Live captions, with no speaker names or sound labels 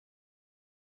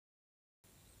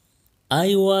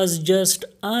I was just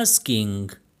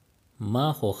asking.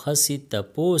 ما خو خسی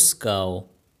تپوس کاو.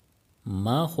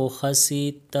 ما خو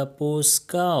خسی تپوس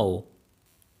کاو.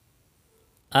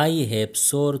 I have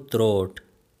sore throat.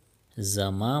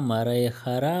 زما مری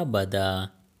خراب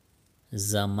ده.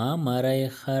 زما مری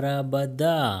خراب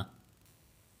ده.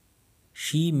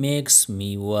 She makes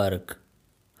me work.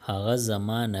 هغه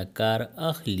زمانه کار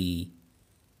اخلی.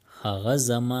 هغه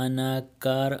زمانه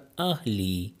کار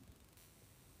اخلی.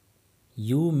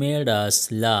 You made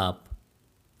us laugh.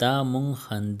 تا مونږ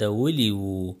خندولی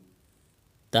وو.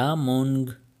 تا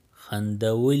مونږ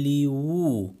خندولی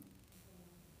وو.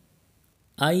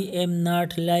 I am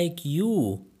not like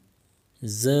you.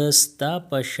 زه ستا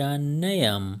پشان نه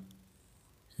یم.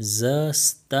 زه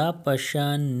ستا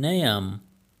پشان نه یم.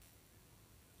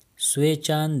 Switch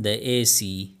on the AC.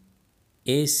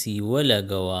 AC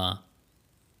ولګوا.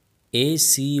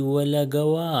 AC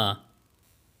ولګوا.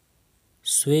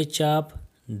 Switch up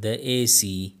the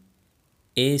AC.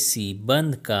 AC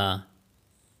بند کا.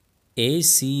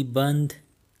 AC بند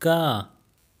کا.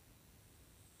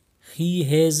 He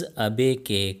has a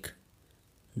backache.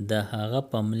 د هغه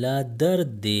پملا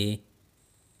درد دی.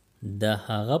 د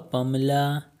هغه پملا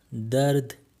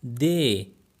درد دی.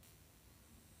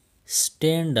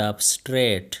 Stand up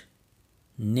straight.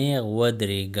 نیغ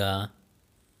ودرېږه.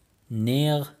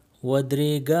 نیغ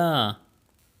ودرېږه.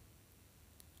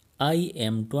 I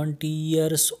am 20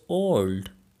 years old.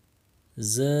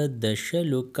 زه د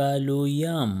شلو کالو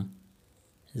یم.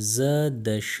 زه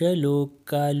د شلو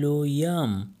کالو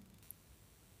یم.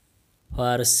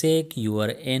 Forsake your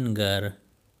anger.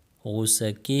 غوسه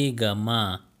کېږه ما.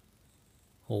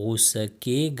 غوسه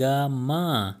کېږه ما.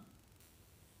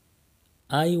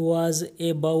 I was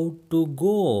about to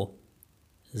go.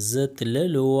 زه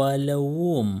تللو واله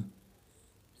وم.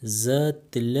 زه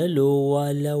تللو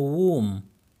واله وم.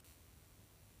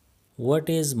 What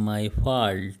is my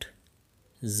fault?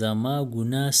 زما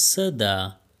ګناه څه ده؟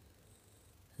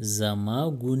 زما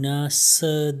ګناه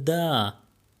څه ده؟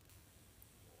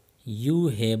 You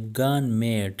have gone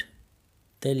mad.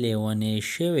 ته لیونی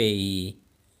شوی یې.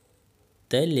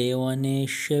 ته لیونی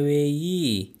شوی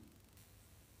یې.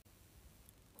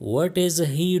 What is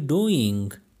he doing?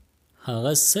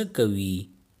 هغه څه کوي؟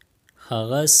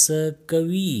 هغه څه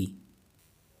کوي؟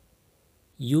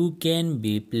 You can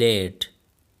be played.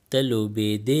 ته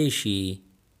لوبېدی شې.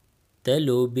 ته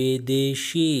لوبېدی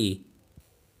شې.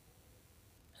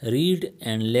 Read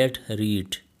and let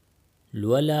read.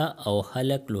 لوله او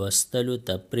خلق لوستلو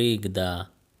ته پرېږده.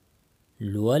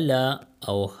 لوله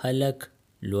او خلق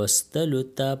لوستلو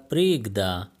ته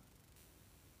پرېږده.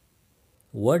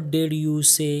 What did you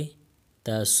say?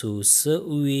 تاسو څه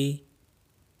ووی؟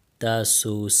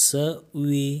 تاسو څه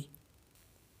ووی؟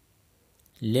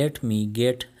 Let me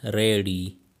get ready.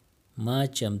 ما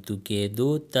چمتو کېدو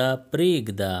ته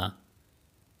پرېږده.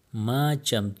 ما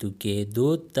چمتو کېدو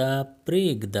ته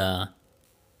پرېږده.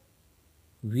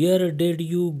 Where did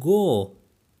you go?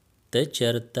 ته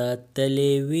چرته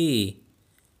تللی وې؟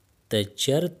 ته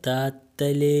چرته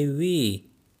تللی وې؟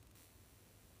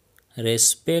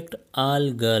 Respect all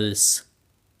girls.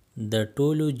 د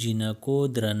ټولو جینکو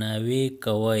درناوی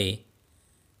کوئ.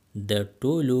 د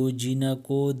ټولو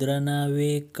جینکو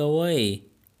درناوی کوئ.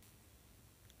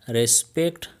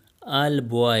 Respect all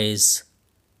boys.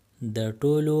 د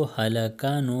ټولو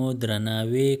هلکانو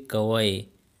درناوی کوئ.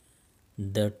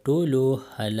 د ټولو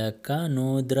هلکانو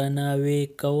درناوی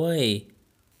کوئ.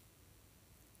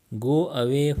 Go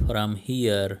away from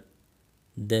here.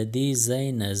 د دې ځای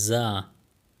نه ځه.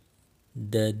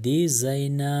 د دې ځای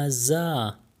نه ځه.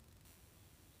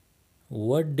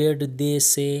 What did they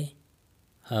say?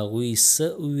 هغوی څه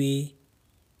ووی؟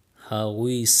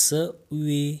 هغوی څه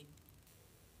ووی؟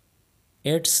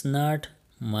 It's not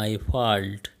my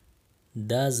fault.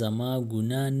 دا زما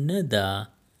ګناه نه ده.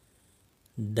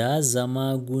 دا زما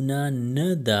ګناه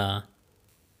نه ده.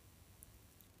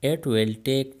 It will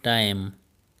take time.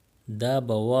 دا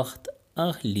به وخت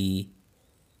اخلي.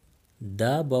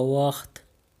 دا به وخت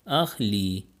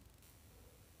اخلي.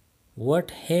 What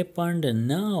happened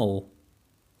now?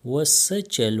 وس څه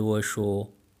چل وشو؟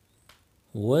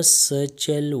 وس څه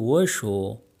چل وشو؟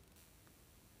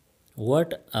 What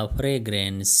a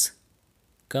fragrance.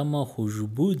 کمه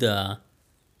خوشبو ده.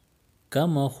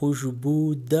 کمه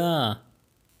خوشبو ده.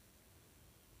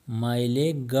 My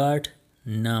leg got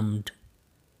numbed.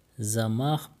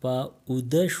 زما خپه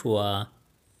اوده شوه.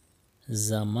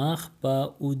 زما خپه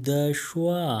اوده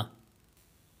شوه.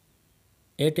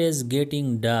 It is getting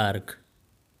dark.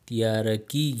 تیاره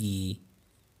کیږي.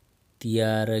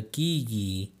 تیاره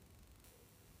کیږي.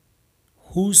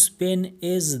 Whose pen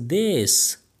is this?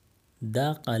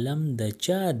 دا قلم د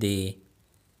چا دی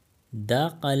دا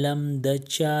قلم د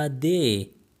چا دی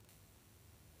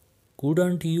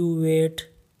couldn't you wait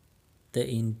ته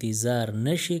انتظار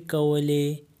نشي کولی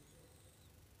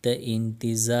ته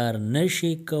انتظار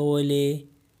نشي کولی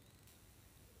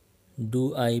do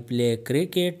I play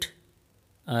cricket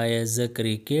آیا زه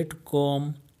کرکټ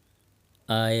کوم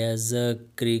آیا زه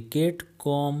کرکټ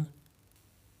کوم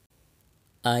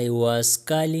I was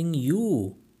calling you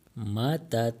ما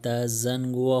تا ته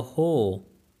زنګ وهو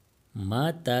ما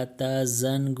تا ته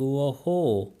زنګ وهو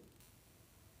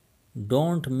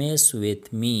don't mess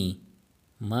with me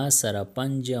ما سره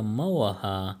پنجه مه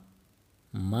وهه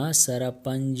ما سره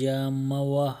پنجه مه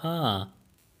وهه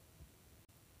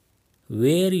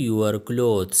wear your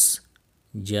clothes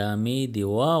جامې دې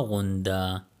واغونده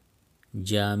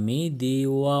جامې دې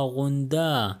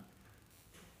واغونده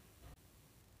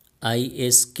I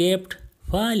escaped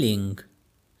falling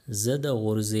زه د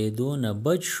غورځېدو نه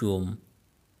بچ شوم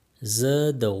زه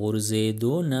د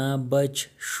غورځېدو نه بچ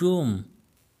شوم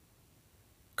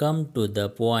come to the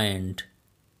point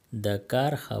د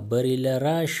کار خبرې له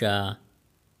راشه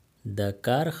د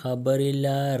کار خبرې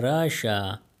له راشه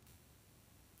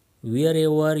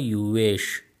wherever you wish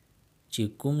چې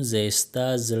کوم ځای ستا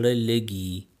زړه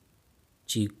لګي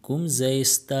چې کوم ځای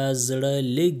ستا زړه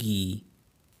لګي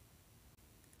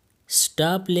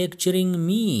stop lecturing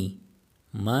me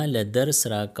ما له درس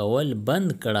راکول بند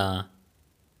کړه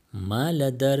ما له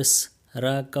درس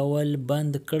راکول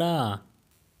بند کړه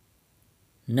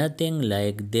nothing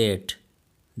like that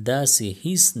داسې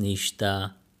هیڅ نشته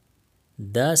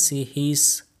داسې هیڅ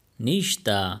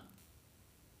نشته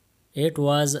it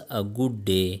was a good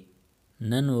day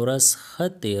نن ورځ ښه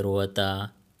تېروته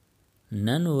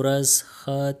نن ورځ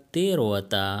ښه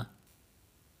تېروته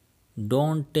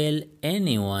don't tell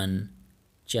anyone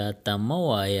چاته مه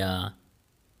وایه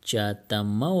چاته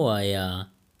مه وایه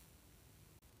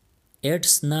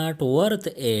it's not worth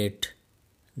it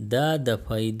دا د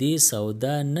فایدې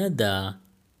سودا نه ده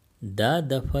دا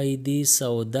د فایدې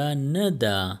سودا نه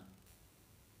ده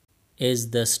is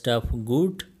the stuff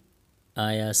good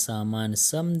آیا سامان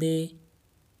سم دی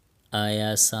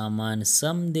آیا سامان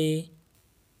سم دی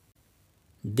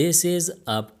this is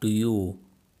up to you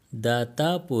دا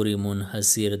تا پورې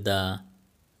منحصر ده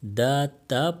دا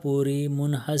تا پورې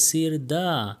منحصر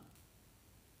ده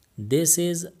this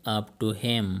is up to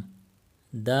him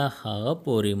دا هغه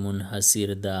پورې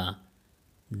منحصر ده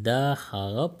دا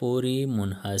هغه پورې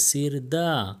منحصر ده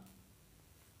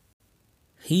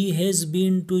he has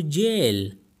been to jail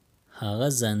هغه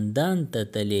زندان ته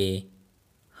تللی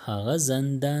هغه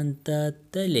زندان ته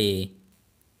تللی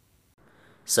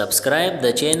Subscribe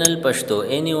the channel Pashto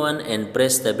Anyone and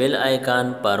press the bell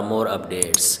icon for more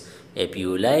updates. If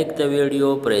you like the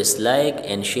video, press like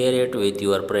and share it with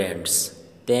your friends.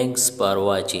 Thanks for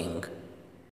watching.